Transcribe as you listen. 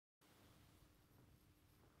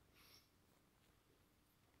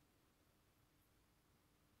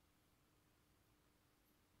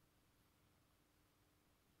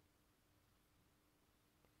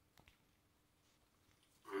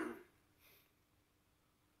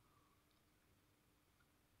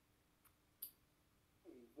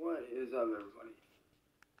What is up, everybody?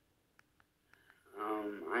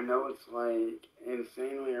 I know it's like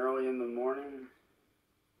insanely early in the morning,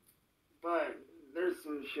 but there's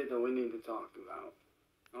some shit that we need to talk about.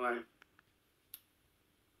 Okay?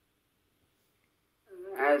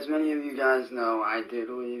 As many of you guys know, I did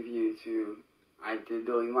leave YouTube. I did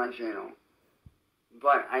delete my channel.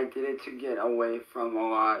 But I did it to get away from a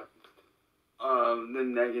lot of the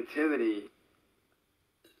negativity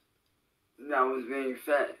that was being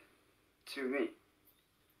fed to me.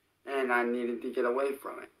 And I needed to get away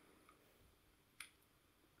from it.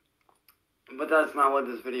 But that's not what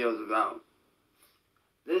this video is about.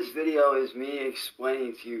 This video is me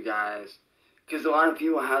explaining to you guys, because a lot of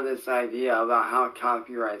people have this idea about how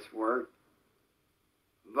copyrights work,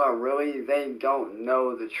 but really they don't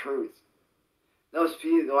know the truth. Those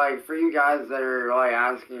people, like, for you guys that are like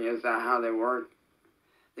asking, is that how they work?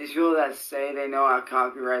 These people that say they know how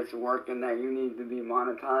copyrights work and that you need to be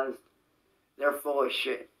monetized, they're full of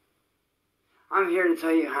shit. I'm here to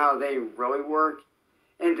tell you how they really work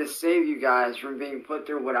and to save you guys from being put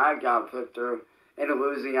through what I got put through and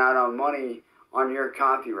losing out on money on your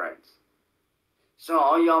copyrights. So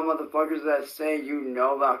all y'all motherfuckers that say you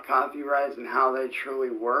know about copyrights and how they truly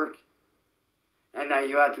work and that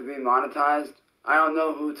you have to be monetized, I don't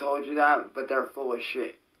know who told you that, but they're full of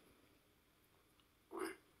shit.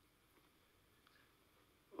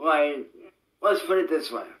 Like, let's put it this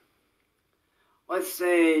way. Let's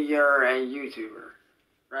say you're a YouTuber,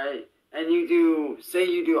 right? And say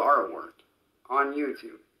you do artwork on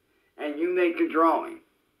YouTube. And you make a drawing.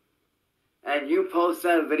 And you post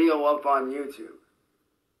that video up on YouTube.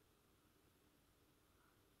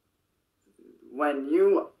 When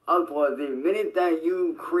you upload, the minute that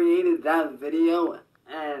you created that video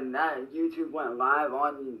and that video went live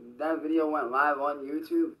on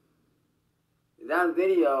YouTube, that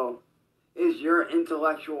video is your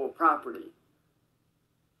intellectual property.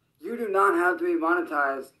 You do not have to be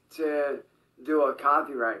monetized to do a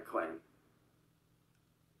copyright claim.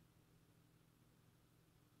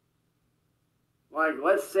 Like,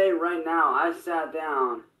 let's say right now I sat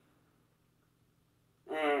down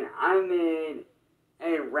and I made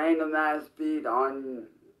a random ass beat on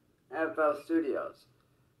FL Studios.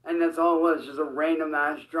 And that's all it was, just a random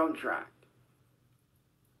ass drum track.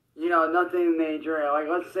 You know, nothing major. Like,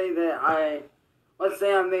 let's say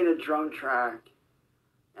I made a drum track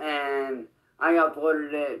and I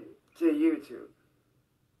uploaded it to YouTube.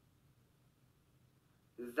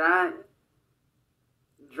 That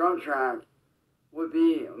drum track would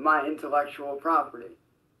be my intellectual property.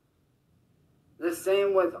 The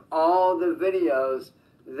same with all the videos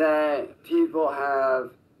that people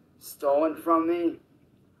have stolen from me.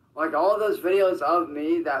 Like all those videos of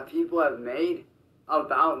me that people have made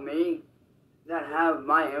about me that have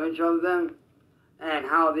my image of them, and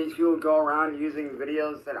how these people go around using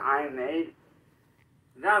videos that I made,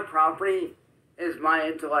 that property is my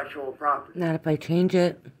intellectual property. Not if I change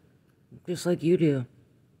it, just like you do.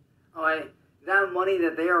 Like, that money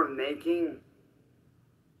that they are making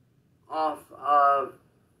off of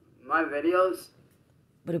my videos,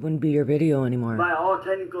 But it wouldn't be your video anymore. by all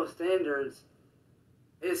technical standards,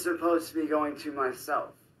 is supposed to be going to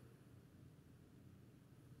myself.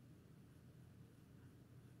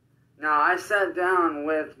 Now, I sat down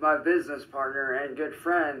with my business partner and good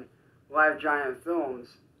friend, Live Giant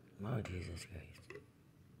Films, Oh, Jesus Christ.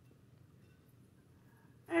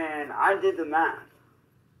 and I did the math.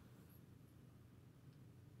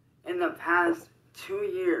 In the past 2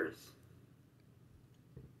 years,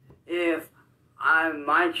 if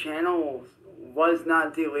my channel was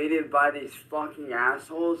not deleted by these fucking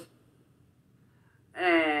assholes,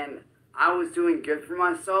 and I was doing good for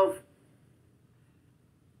myself,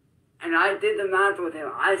 and I did the math with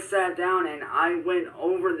him. I sat down and I went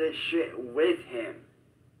over this shit with him.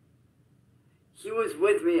 He was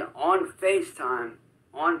with me on FaceTime,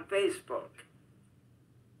 on Facebook.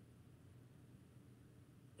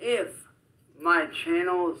 If my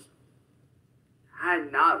channels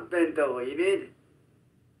had not been deleted,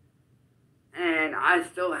 and I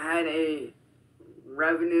still had a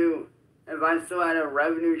revenue, if I still had a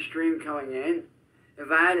revenue stream coming in, if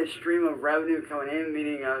I had a stream of revenue coming in,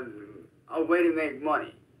 meaning a way to make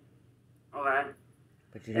money, okay?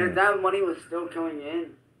 But you And if that money was still coming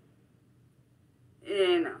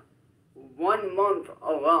in 1 month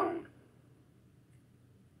alone,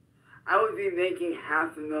 I would be making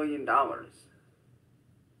 $500,000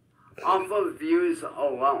 off of views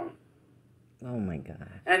alone. Oh my God.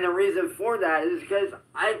 And the reason for that is because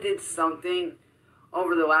I did something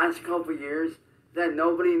over the last couple years that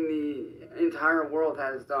nobody in the entire world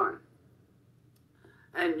has done.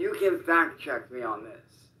 And you can fact check me on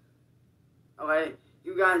this. Okay?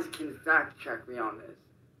 You guys can fact check me on this.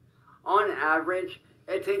 On average,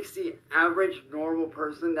 it takes the average normal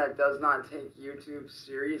person that does not take YouTube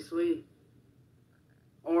seriously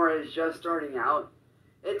or is just starting out,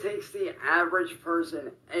 it takes the average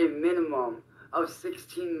person a minimum of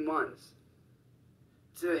 16 months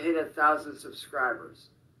to hit 1,000 subscribers.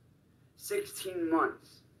 16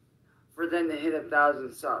 months for them to hit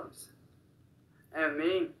 1,000 subs. And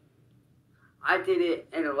me, I did it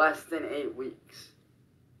in less than 8 weeks.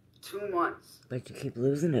 2 months. But you keep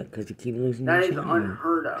losing it because you keep losing your channel. That is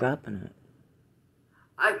unheard of. Dropping it.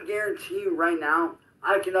 I can guarantee you right now,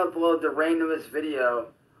 I can upload the randomest video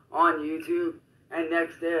on YouTube, and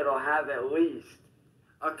next day it'll have at least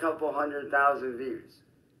a couple 100,000 views.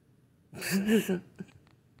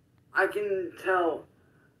 I can tell,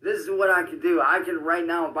 this is what I can do. I can right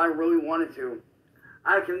now, if I really wanted to,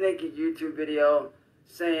 I can make a YouTube video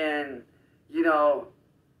saying, you know,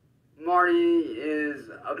 Marty is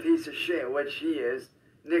a piece of shit, which he is.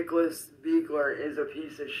 Nicholas Beagler is a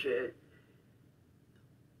piece of shit.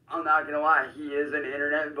 I'm not gonna lie, he is an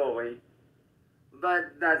internet bully.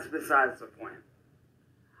 But that's besides the point.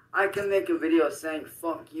 I can make a video saying,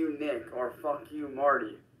 fuck you, Nick, or fuck you,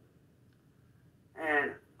 Marty.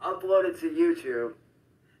 And upload it to YouTube.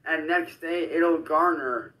 And next day, it'll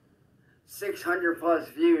garner 600 plus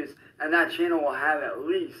views. And that channel will have at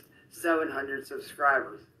least 700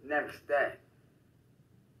 subscribers next day.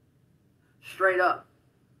 Straight up.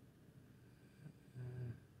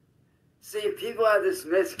 See, people have this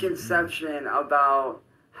misconception about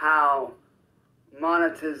how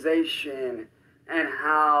monetization and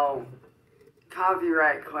how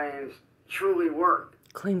copyright claims truly work.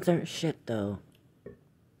 Claims aren't shit, though.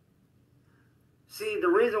 See, the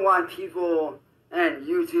reason why people and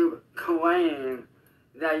YouTube claim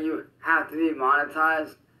that you have to be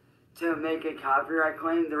monetized to make a copyright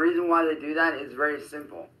claim, the reason why they do that is very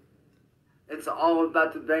simple. It's all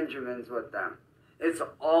about the Benjamins with them. It's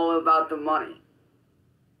all about the money.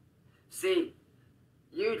 See,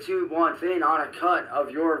 YouTube wants in on a cut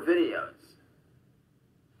of your videos.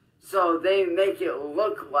 So they make it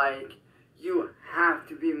look like you have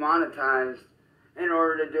to be monetized in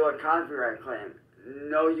order to do a copyright claim.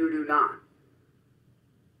 No, you do not.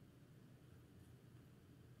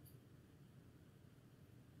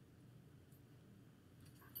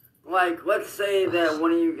 Like, let's say that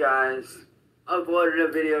one of you guys uploaded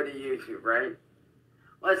a video to YouTube, right?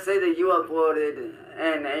 Let's say that you uploaded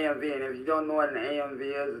an AMV, and if you don't know what an AMV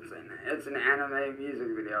is, it's an anime music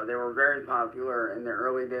video. They were very popular in the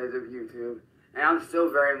early days of YouTube, and I'm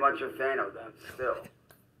still very much a fan of them, still.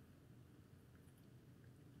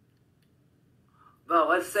 But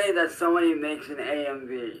let's say that somebody makes an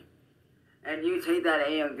AMV, and you take that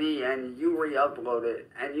AMV and you re-upload it,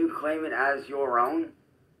 and you claim it as your own.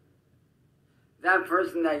 That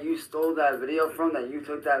person that you stole that video from, that you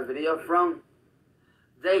took that video from,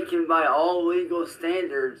 they can, by all legal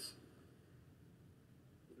standards,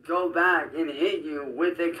 go back and hit you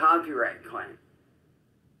with a copyright claim.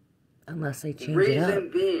 Unless they change it up.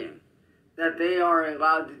 Reason being that they are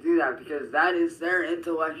allowed to do that because that is their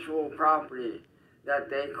intellectual property that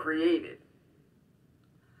they created.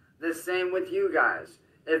 The same with you guys.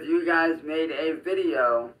 If you guys made a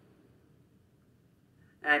video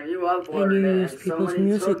and you uploaded it use and people's somebody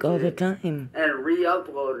music took all the it time and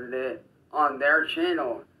re-uploaded it on their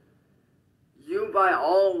channel, you, by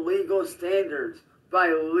all legal standards, by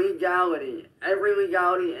legality, every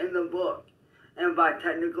legality in the book, and by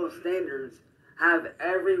technical standards, have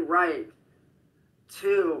every right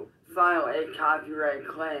to file a copyright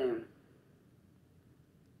claim.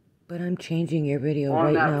 But I'm changing your video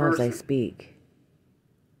right now as I speak.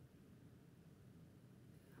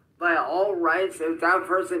 By all rights, if that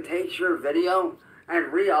person takes your video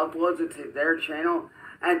and re-uploads it to their channel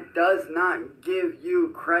and does not give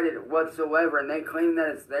you credit whatsoever and they claim that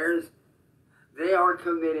it's theirs, they are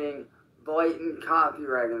committing blatant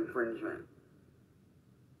copyright infringement.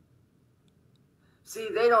 See,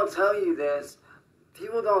 they don't tell you this.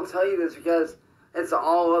 People don't tell you this because it's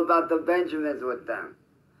all about the Benjamins with them.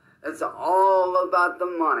 It's all about the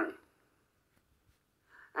money.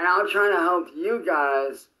 And I'm trying to help you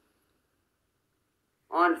guys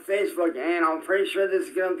on Facebook, and I'm pretty sure this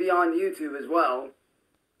is going to be on YouTube as well.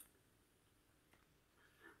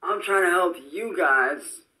 I'm trying to help you guys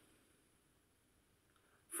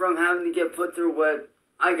from having to get put through what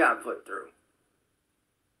I got put through.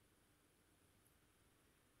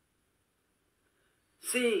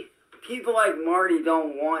 See, people like Marty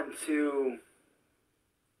don't want to...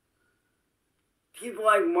 People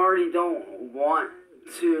like Marty don't want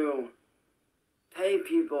to pay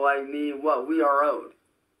people like me what we are owed.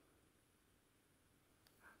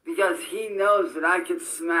 Because he knows that I could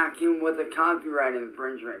smack him with a copyright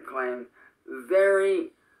infringement claim very,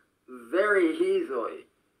 very easily.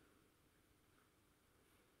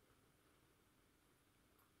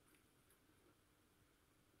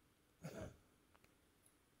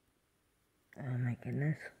 Oh my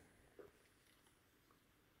goodness.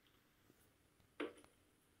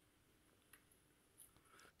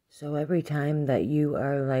 So every time that you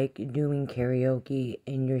are like doing karaoke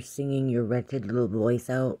and you're singing your wretched little voice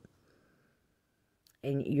out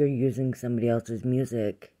and you're using somebody else's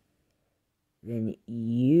music, then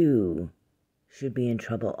you should be in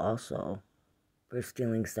trouble also for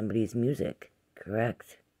stealing somebody's music,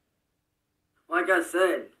 correct? Like I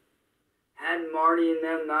said, had Marty and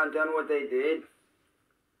them not done what they did,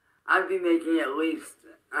 I'd be making at least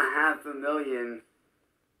 $500,000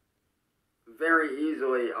 very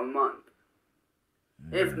easily a month,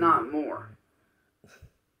 if not more.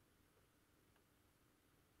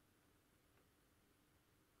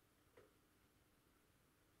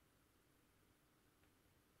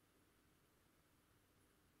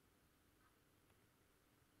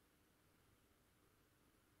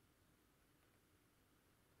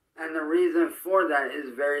 And the reason for that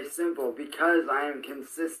is very simple, because I am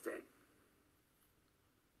consistent.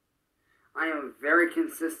 I am very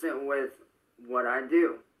consistent with what I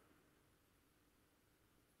do.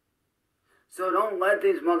 So don't let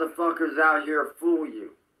these motherfuckers out here fool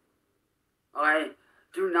you. Alright?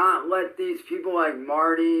 Do not let these people like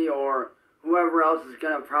Marty or whoever else is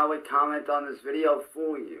going to probably comment on this video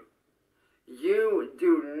fool you. You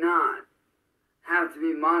do not have to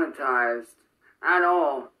be monetized at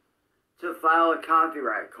all to file a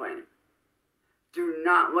copyright claim. Do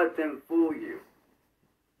not let them fool you.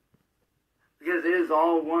 Because it is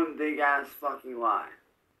all one big ass fucking lie.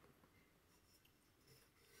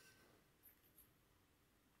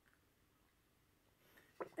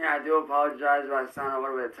 Yeah, I do apologize if I sound a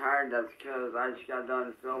little bit tired. That's because I just got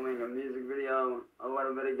done filming a music video a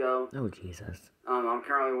little bit ago. Oh, Jesus. I'm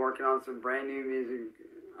currently working on some brand new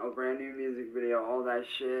music video, all that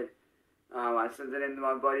shit. I sent it in to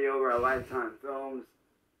my buddy over at Lifetime Films.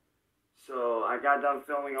 So I got done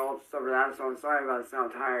filming all the stuff for that, so I'm sorry if I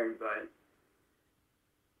sound tired, but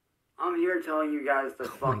I'm here telling you guys the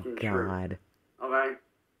fucking truth. Okay?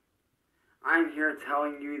 I'm here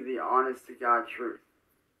telling you the honest to God truth.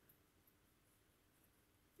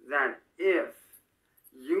 That if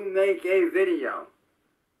you make a video,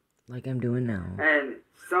 like I'm doing now, and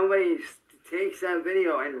somebody takes that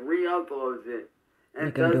video and re-uploads it, and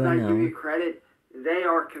like does not give you credit, they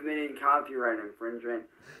are committing copyright infringement.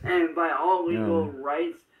 And by all legal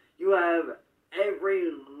rights, you have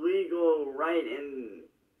every legal right in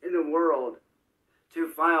the world to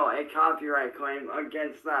file a copyright claim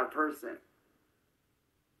against that person.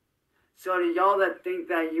 So to y'all that think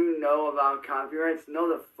that you know about copyrights, no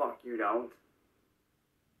the fuck you don't.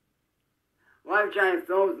 Live Giant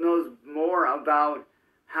Films knows more about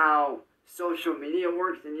how social media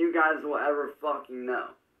works than you guys will ever fucking know.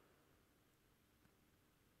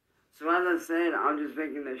 So as I said, I'm just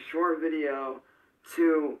making this short video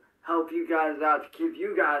to help you guys out, to keep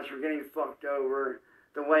you guys from getting fucked over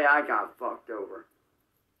the way I got fucked over.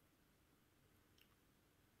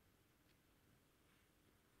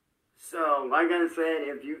 So, like I said,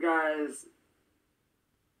 if you guys,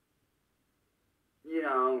 you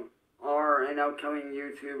know, are an upcoming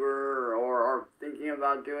YouTuber or are thinking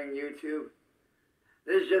about doing YouTube,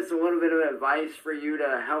 this is just a little bit of advice for you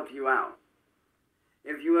to help you out.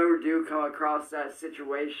 If you ever do come across that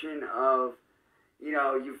situation of, you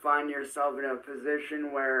know, you find yourself in a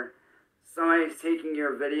position where somebody's taking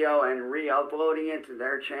your video and re-uploading it to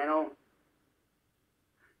their channel,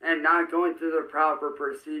 and not going through the proper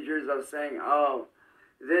procedures of saying, oh,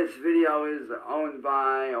 this video is owned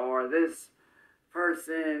by, or this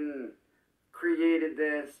person created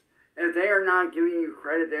this. If they are not giving you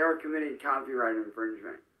credit, they are committing copyright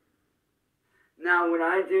infringement. Now, what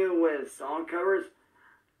I do with song covers,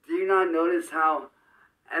 do you not notice how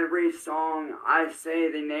every song I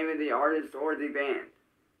say the name of the artist or the band?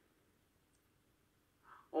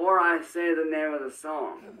 Or I say the name of the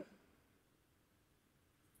song.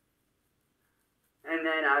 And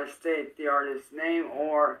then I state the artist's name,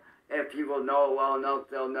 or if people know it well enough,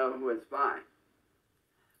 they'll know who it's by.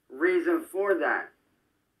 Reason for that.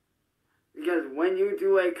 Because when you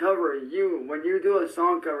do a cover, when you do a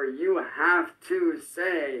song cover, you have to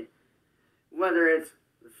say, whether it's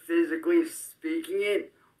physically speaking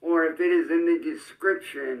it, or if it is in the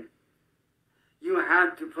description, you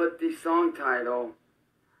have to put the song title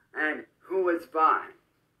and who it's by.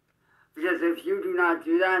 Because if you do not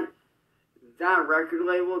do that, that record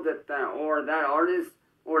label, or that artist,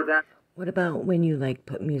 or that... What about when you, like,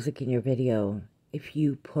 put music in your video? If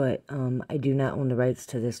you put, I do not own the rights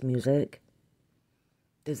to this music,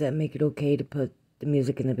 does that make it okay to put the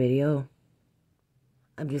music in the video?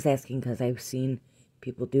 I'm just asking because I've seen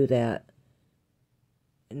people do that.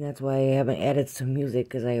 And that's why I haven't added some music,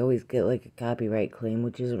 because I always get, like, a copyright claim,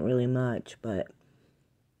 which isn't really much, but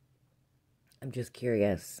I'm just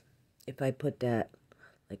curious. If I put that,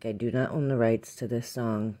 like, I do not own the rights to this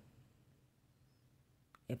song,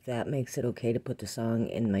 if that makes it okay to put the song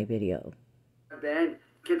in my video. Band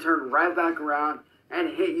can turn right back around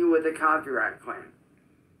and hit you with a copyright claim.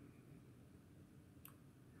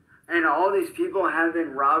 And all these people have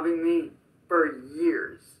been robbing me for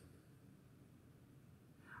years.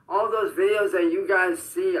 All those videos that you guys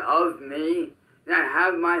see of me that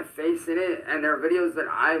have my face in it, and they're videos that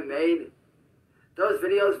I made, those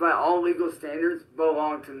videos by all legal standards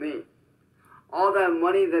belong to me. All that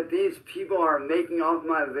money that these people are making off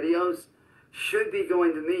my videos should be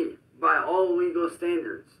going to me by all legal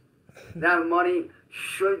standards. That money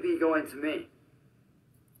should be going to me.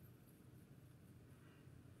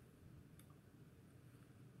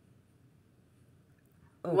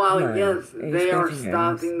 Oh, while yes, they are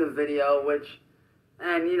stopping the video,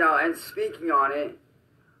 and speaking on it,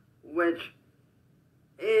 which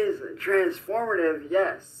is transformative,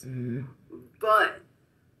 yes, but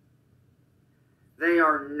they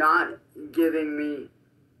are not giving me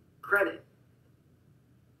credit.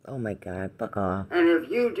 Oh my God, fuck off. And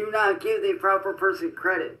if you do not give the proper person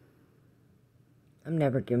credit, I'm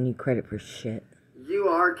never giving you credit for shit. You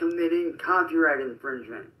are committing copyright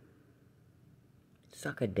infringement.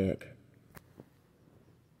 Suck a dick.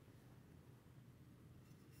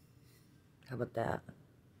 How about that?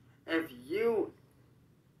 If you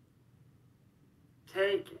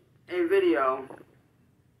take a video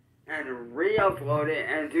and re-upload it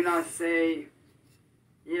and do not say,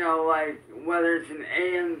 like whether it's an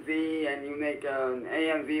AMV and you make an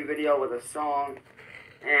AMV video with a song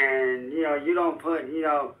and, you don't put,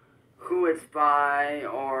 who it's by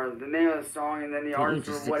or the name of the song and then the artist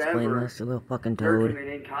or whatever, explain this, you little fucking you're toad.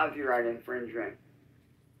 committing copyright infringement.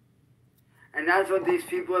 And that's what these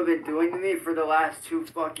people have been doing to me for the last 2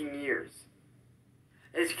 fucking years.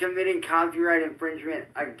 It's committing copyright infringement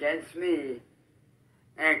against me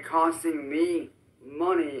and costing me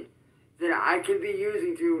money that I could be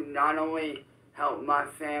using to not only help my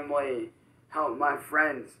family, help my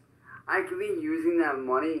friends, I could be using that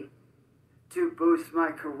money to boost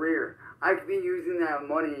my career. I could be using that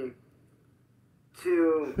money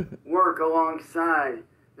to work alongside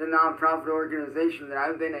the nonprofit organization that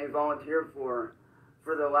I've been a volunteer for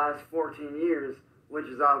the last 14 years, which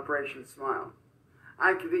is Operation Smile.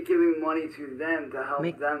 I could be giving money to them to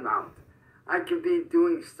help them out. I could be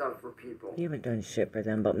doing stuff for people. You haven't done shit for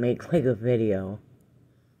them, but make like a video.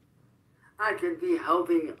 I could be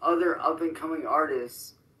helping other up-and-coming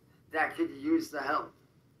artists that could use the help.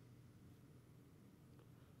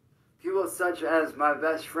 People such as my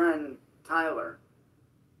best friend, Tyler.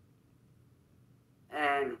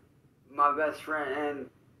 And my best friend, and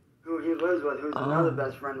who he lives with, who's another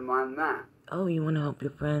best friend of mine, Matt. Oh, you want to help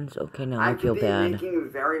your friends? Okay, now I feel bad. I could be making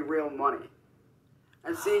very real money.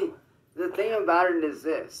 And see, the thing about it is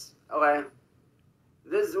this, okay?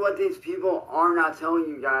 This is what these people are not telling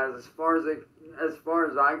you guys as far as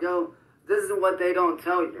I go. This is what they don't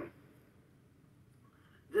tell you.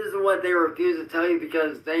 This is what they refuse to tell you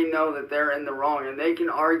because they know that they're in the wrong. And they can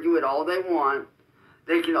argue it all they want.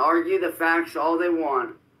 They can argue the facts all they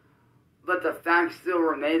want. But the fact still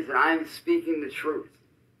remains that I am speaking the truth.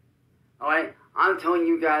 Alright? I'm telling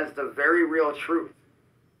you guys the very real truth.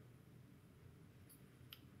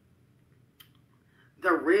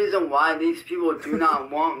 The reason why these people do not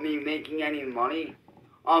want me making any money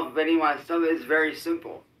off of any of my stuff is very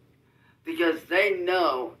simple. Because they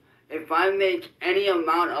know if I make any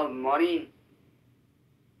amount of money,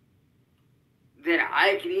 then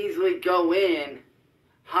I can easily go in,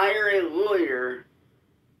 hire a lawyer,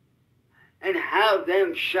 and have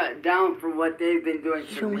them shut down for what they've been doing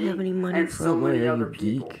to me. You don't have any money and for so a many lawyer, other you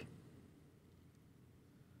people. geek.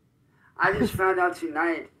 I just found out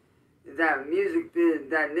tonight that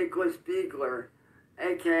that Nicholas Beegler,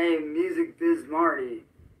 aka Music Biz Marty,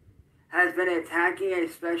 has been attacking a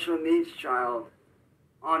special needs child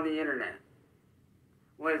on the internet.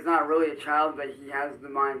 Well, he's not really a child, but he has the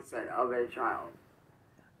mindset of a child.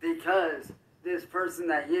 Because this person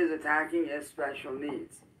that he is attacking is special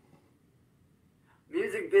needs.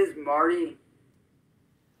 Music Biz Marty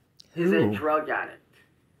is a drug addict.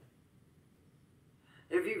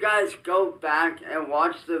 If you guys go back and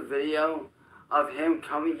watch the video of him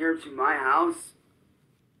coming here to my house,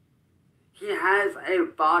 he has a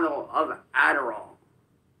bottle of Adderall.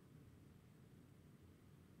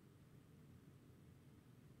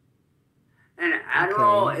 And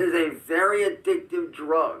Adderall is a very addictive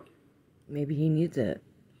drug. Maybe he needs it.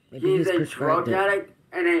 Maybe he's a drug addict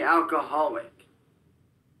and an alcoholic.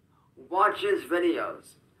 Watch his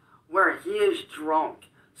videos where he is drunk,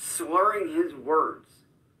 slurring his words,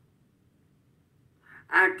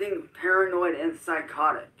 acting paranoid and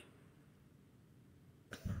psychotic.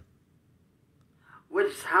 Which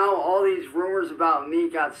is how all these rumors about me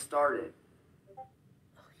got started.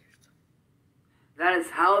 That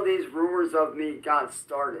is how these rumors of me got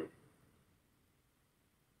started.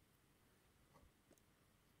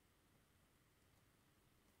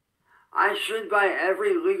 I should, by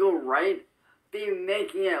every legal right, be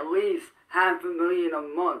making at least $500,000 a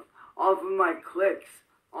month off of my clicks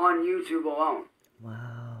on YouTube alone.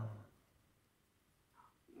 Wow.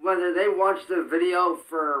 Whether they watch the video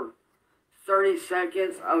for 30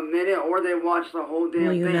 seconds, a minute, or they watch the whole damn thing.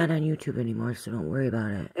 Well, you're not on YouTube anymore, so don't worry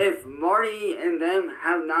about it. If Marty and them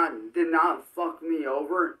did not fuck me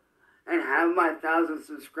over and have my 1,000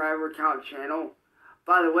 subscriber count channel,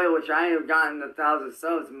 by the way, which I have gotten 1,000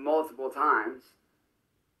 subs multiple times.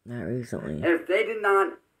 Not recently. If they did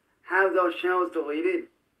not have those channels deleted,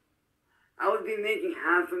 I would be making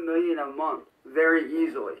 $500,000 a month very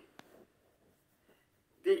easily.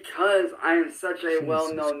 Because I am such a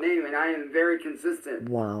well-known name and I am very consistent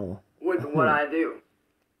with what I do.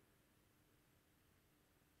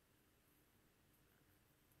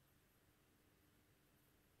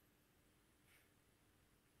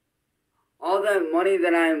 All that money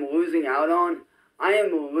that I am losing out on, I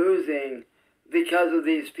am losing because of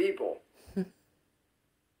these people.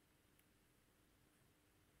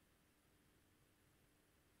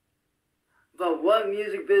 But what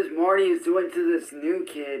Music Biz Marty is doing to this new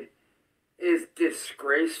kid is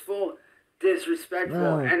disgraceful,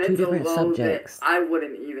 disrespectful, and it's a low that I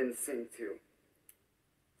wouldn't even sing to.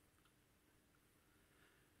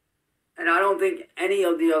 And I don't think any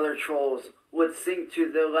of the other trolls would sink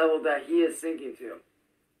to the level that he is sinking to.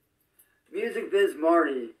 Music Biz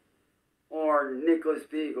Marty, or Nicholas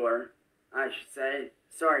Beagler, I should say.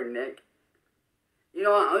 Sorry, Nick. You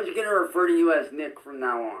know what? I'm just going to refer to you as Nick from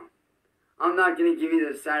now on. I'm not going to give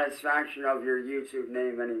you the satisfaction of your YouTube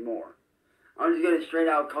name anymore. I'm just going to straight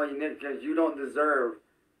out call you Nick because you don't deserve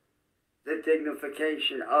the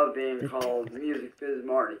dignification of being called Music Biz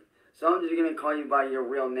Marty. So I'm just going to call you by your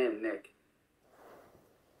real name, Nick.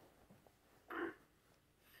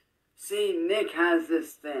 See, Nick has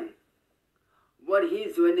this thing. What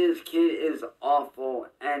he's doing to this kid is awful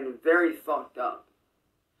and very fucked up.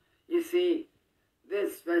 You see,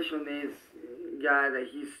 this special needs guy that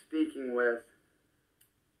he's speaking with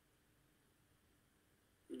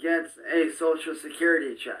gets a social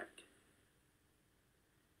security check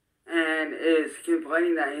and is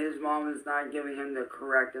complaining that his mom is not giving him the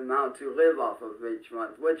correct amount to live off of each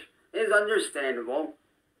month, which is understandable.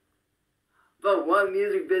 But what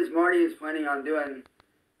Music Biz Marty is planning on doing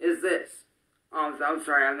is this. Oh, I'm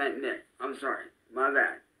sorry, I meant Nick. I'm sorry. My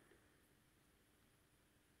bad.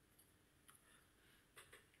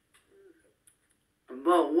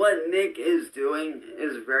 But what Nick is doing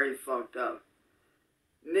is very fucked up.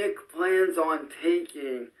 Nick plans on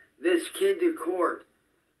taking this kid to court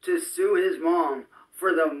to sue his mom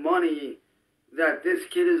for the money that this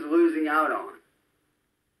kid is losing out on.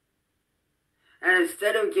 And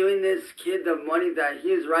instead of giving this kid the money that he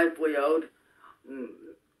is rightfully owed,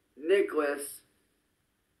 Nicholas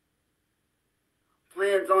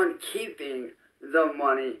plans on keeping the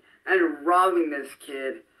money and robbing this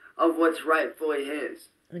kid of what's rightfully his.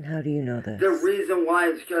 And how do you know this? The reason why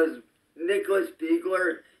is because Nicholas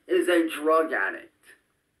Beagler is a drug addict.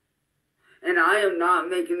 And I am not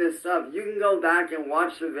making this up. You can go back and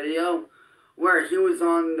watch the video where he was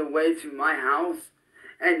on the way to my house,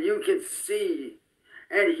 and you can see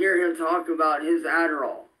and hear him talk about his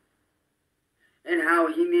Adderall and how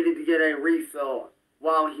he needed to get a refill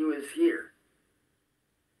while he was here.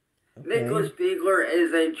 Okay. Nicholas Beagler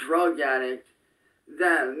is a drug addict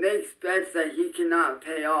that makes bets that he cannot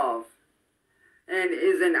pay off and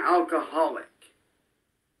is an alcoholic.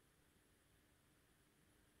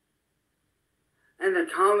 And the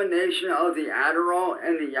combination of the Adderall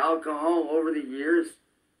and the alcohol over the years,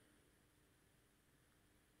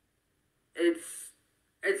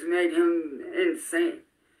 it's made him insane.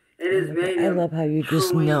 It has made him I love how you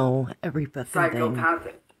just know every fucking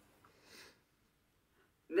psychopathic. thing.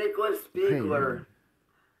 Nicholas Beagler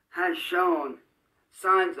has shown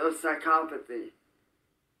signs of psychopathy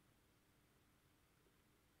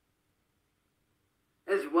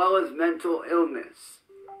well as mental illness.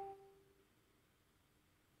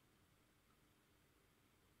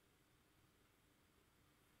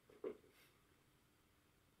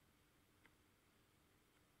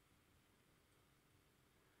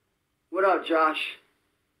 What up, Josh?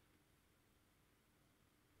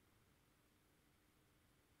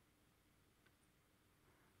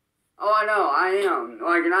 Oh, I know, I am.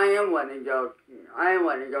 Like, and I am letting it go. I am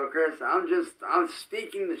letting it go, Chris. I'm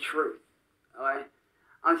speaking the truth. Alright?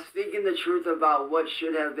 I'm speaking the truth about what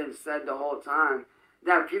should have been said the whole time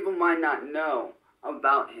that people might not know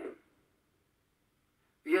about him.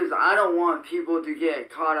 Because I don't want people to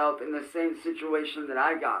get caught up in the same situation that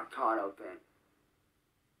I got caught up in.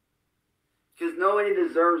 Because nobody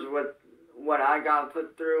deserves what I got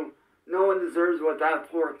put through. No one deserves what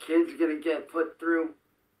that poor kid's gonna get put through.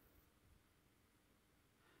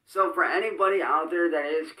 So for anybody out there that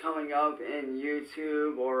is coming up in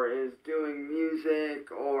YouTube or is doing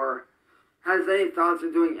music or has any thoughts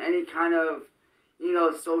of doing any kind of,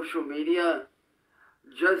 social media,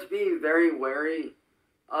 just be very wary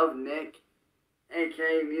of Nick,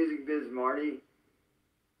 aka Music Biz Marty,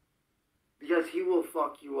 because he will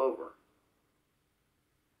fuck you over.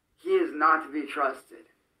 He is not to be trusted.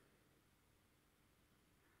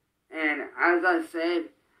 And as I said,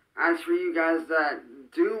 as for you guys that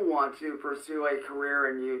do want to pursue a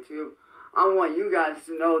career in YouTube, I want you guys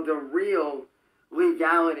to know the real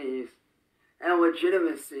legalities and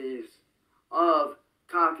legitimacies of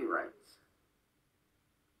copyrights.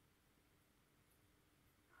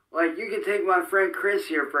 Like, you can take my friend Chris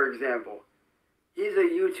here, for example. He's a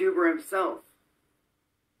YouTuber himself.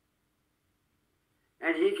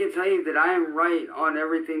 And he can tell you that I am right on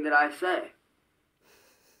everything that I say.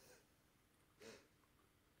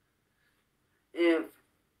 If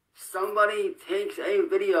somebody takes a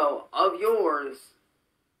video of yours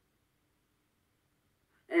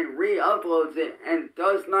and re-uploads it and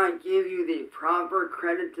does not give you the proper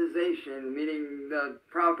creditization, meaning the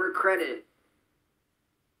proper credit,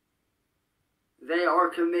 they are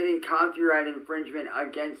committing copyright infringement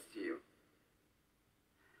against you.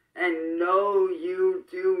 And no, you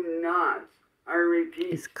do not, I repeat,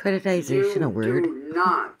 is creditization a word? You do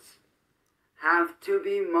not have to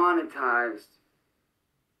be monetized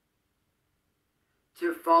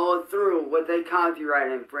to follow through with a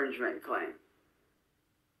copyright infringement claim.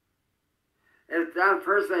 If that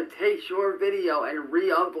person takes your video and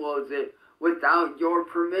re-uploads it without your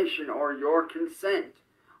permission or your consent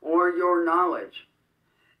or your knowledge,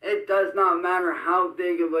 it does not matter how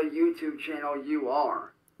big of a YouTube channel you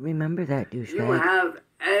are. Remember that, douchebag. You have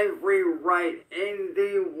every right in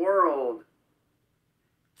the world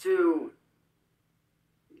to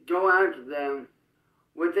go after them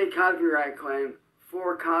with a copyright claim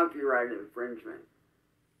for copyright infringement.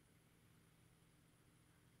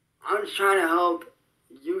 I'm just trying to help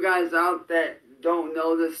you guys out that don't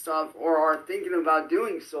know this stuff or are thinking about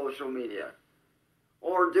doing social media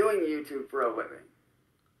or doing YouTube for a living.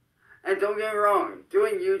 And don't get me wrong,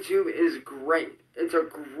 doing YouTube is great. It's a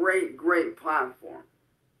great, great platform.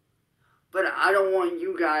 But I don't want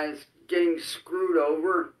you guys getting screwed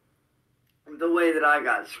over the way that I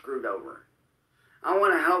got screwed over. I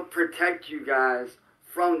want to help protect you guys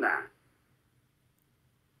from that.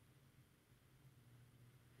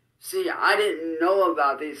 See, I didn't know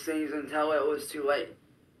about these things until it was too late.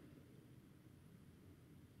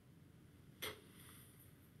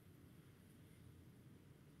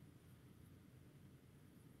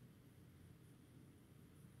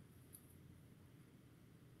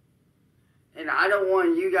 And I don't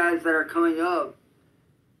want you guys that are coming up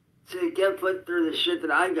to get put through the shit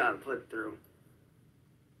that I got put through.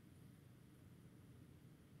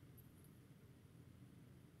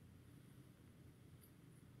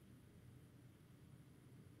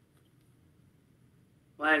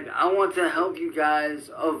 Like, I want to help you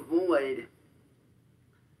guys avoid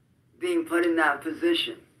being put in that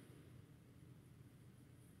position.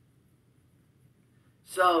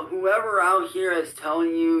 So, whoever out here is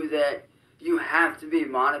telling you that you have to be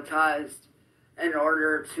monetized in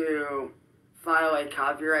order to file a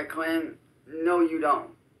copyright claim, no, you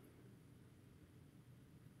don't.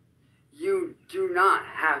 You do not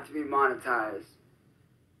have to be monetized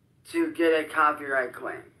to get a copyright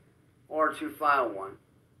claim or to file one.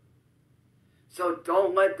 So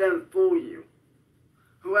don't let them fool you.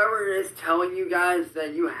 Whoever is telling you guys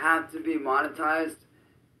that you have to be monetized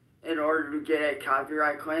in order to get a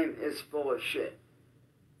copyright claim is full of shit.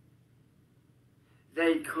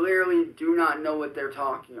 They clearly do not know what they're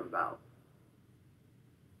talking about.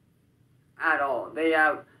 At all. They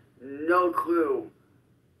have no clue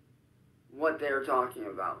what they're talking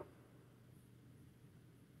about.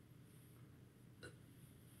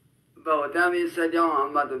 But with that being said, y'all, I'm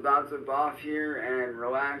about to bounce up off here and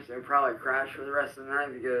relax and probably crash for the rest of the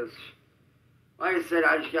night because, like I said,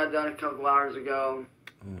 I just got done a couple hours ago.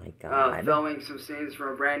 Oh my God. Filming some scenes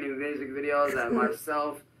for a brand new music video that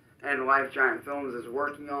myself and Life Giant Films is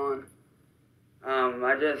working on.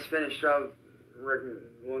 I just finished up.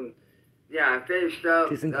 I finished up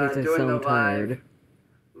Just in case I doing the sound tired.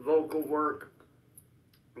 vocal work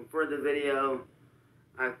for the video.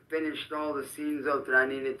 I finished all the scenes up that I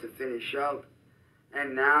needed to finish up,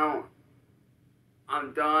 and now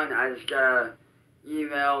I'm done. I just gotta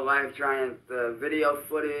email Life Giant the video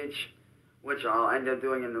footage, which I'll end up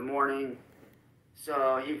doing in the morning,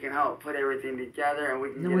 so he can help put everything together and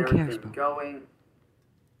we can get everything going.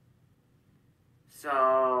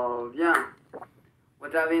 So yeah,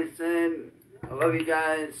 with that being said, I love you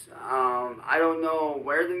guys. I don't know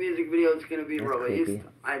where the music video is going to be released. Creepy.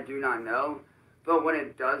 I do not know. But when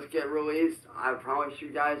it does get released, I promise you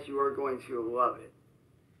guys, you are going to love it.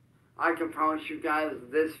 I can promise you guys,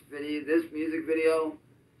 this music video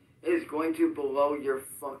is going to blow your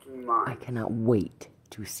fucking mind. I cannot wait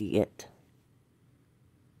to see it.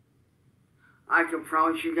 I can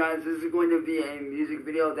promise you guys, this is going to be a music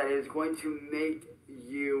video that is going to make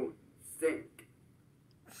you think.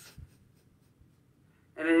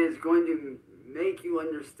 And it is going to make you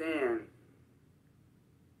understand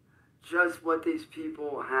just what these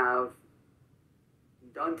people have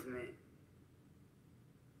done to me.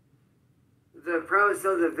 The premise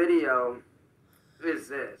of the video is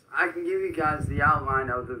this. I can give you guys the outline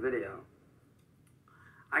of the video.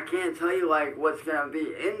 I can't tell you like what's going to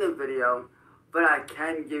be in the video, but I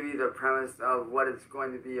can give you the premise of what it's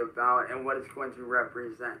going to be about and what it's going to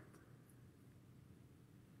represent.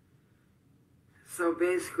 So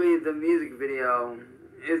basically, the music video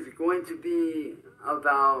is going to be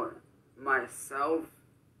about myself,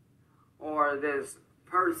 or this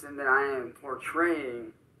person that I am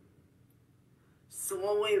portraying,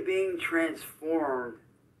 slowly being transformed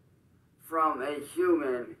from a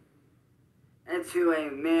human into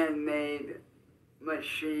a man-made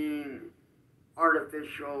machine,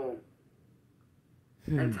 artificial,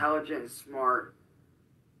 intelligent, smart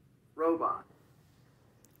robot.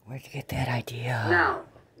 Where'd you get that idea? Now,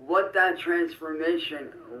 what that transformation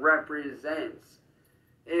represents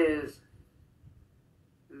is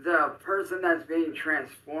the person that's being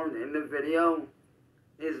transformed in the video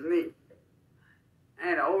is me.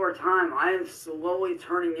 And over time, I am slowly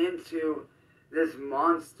turning into this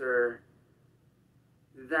monster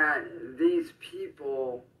that these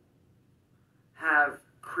people have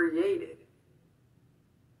created.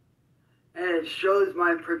 And it shows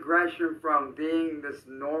my progression from being this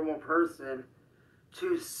normal person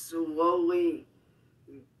to slowly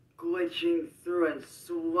glitching through and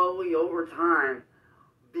slowly over time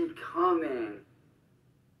becoming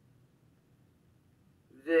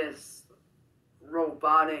this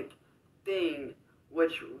robotic thing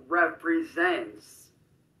which represents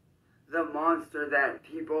the monster that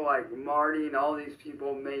people like Marty and all these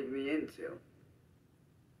people made me into.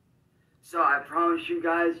 So I promise you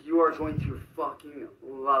guys, you are going to fucking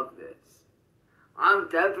love this. I'm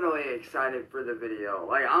definitely excited for the video.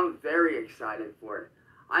 Like, I'm very excited for it.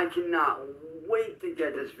 I cannot wait to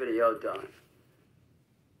get this video done.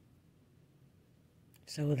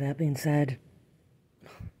 So with that being said,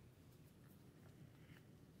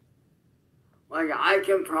 like, I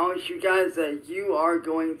can promise you guys that you are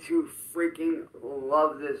going to freaking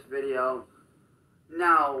love this video.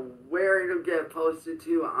 Now, where it'll get posted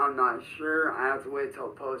to, I'm not sure. I have to wait till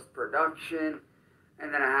post-production,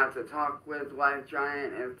 and then I have to talk with Life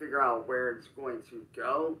Giant and figure out where it's going to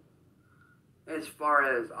go. As far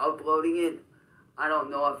as uploading it, I don't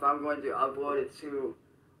know if I'm going to upload it to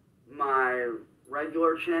my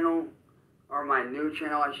regular channel, or my new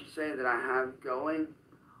channel, I should say, that I have going,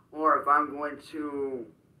 or if I'm going to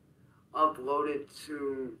upload it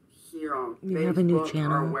to here on Facebook,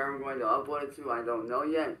 or where I'm going to upload it to, I don't know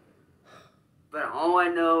yet. But all I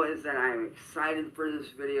know is that I'm excited for this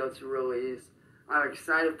video to release. I'm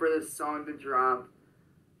excited for this song to drop.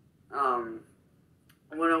 What I'm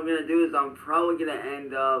going to do is I'm probably going to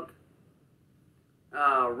end up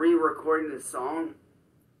re-recording the song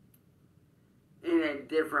in a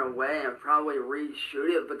different way and probably reshoot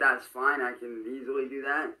it, but that's fine. I can easily do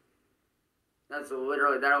that. That'll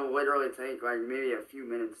literally take like maybe a few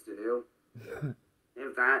minutes to do,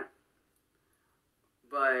 if that.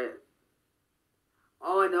 But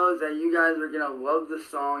all I know is that you guys are gonna love the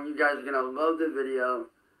song. You guys are gonna love the video.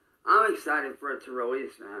 I'm excited for it to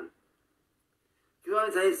release, man. Because let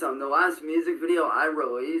me tell you something. The last music video I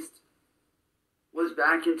released was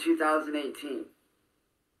back in 2018.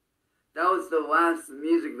 That was the last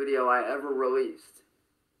music video I ever released.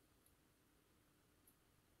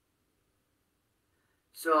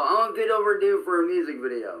 So I'm a bit overdue for a music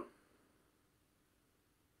video.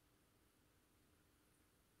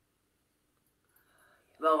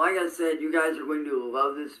 But like I said, you guys are going to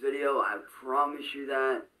love this video. I promise you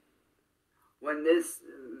that. When this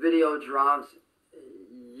video drops,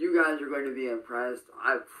 you guys are going to be impressed.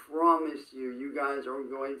 I promise you, you guys are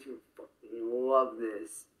going to fucking love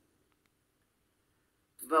this.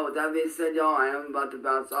 But with that being said, y'all, I am about to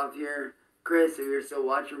bounce off here. Chris, if you're still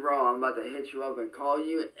watching, bro, I'm about to hit you up and call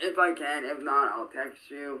you if I can. If not, I'll text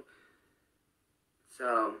you.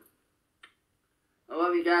 So, I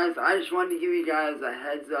love you guys. I just wanted to give you guys a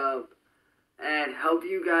heads up and help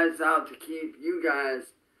you guys out to keep you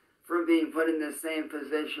guys from being put in the same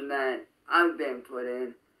position that I've been put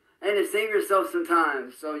in. And to save yourself some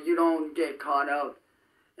time so you don't get caught up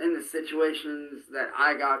in the situations that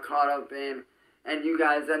I got caught up in and you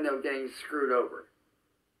guys end up getting screwed over.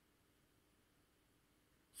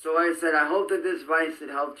 So like I said, I hope that this advice had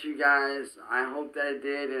helped you guys. I hope that it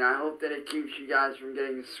did, and I hope that it keeps you guys from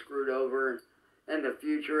getting screwed over in the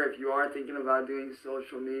future if you are thinking about doing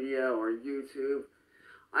social media or YouTube.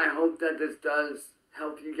 I hope that this does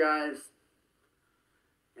help you guys.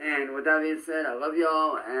 And with that being said, I love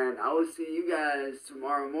y'all, and I will see you guys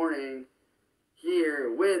tomorrow morning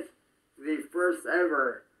here with the first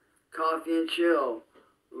ever Coffee and Chill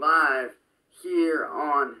live here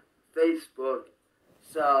on Facebook.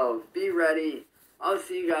 So be ready. I'll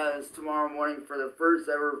see you guys tomorrow morning for the first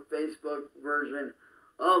ever Facebook version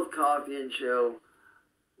of Coffee and Chill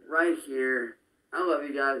right here. I love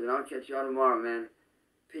you guys, and I'll catch y'all tomorrow, man.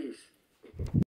 Peace.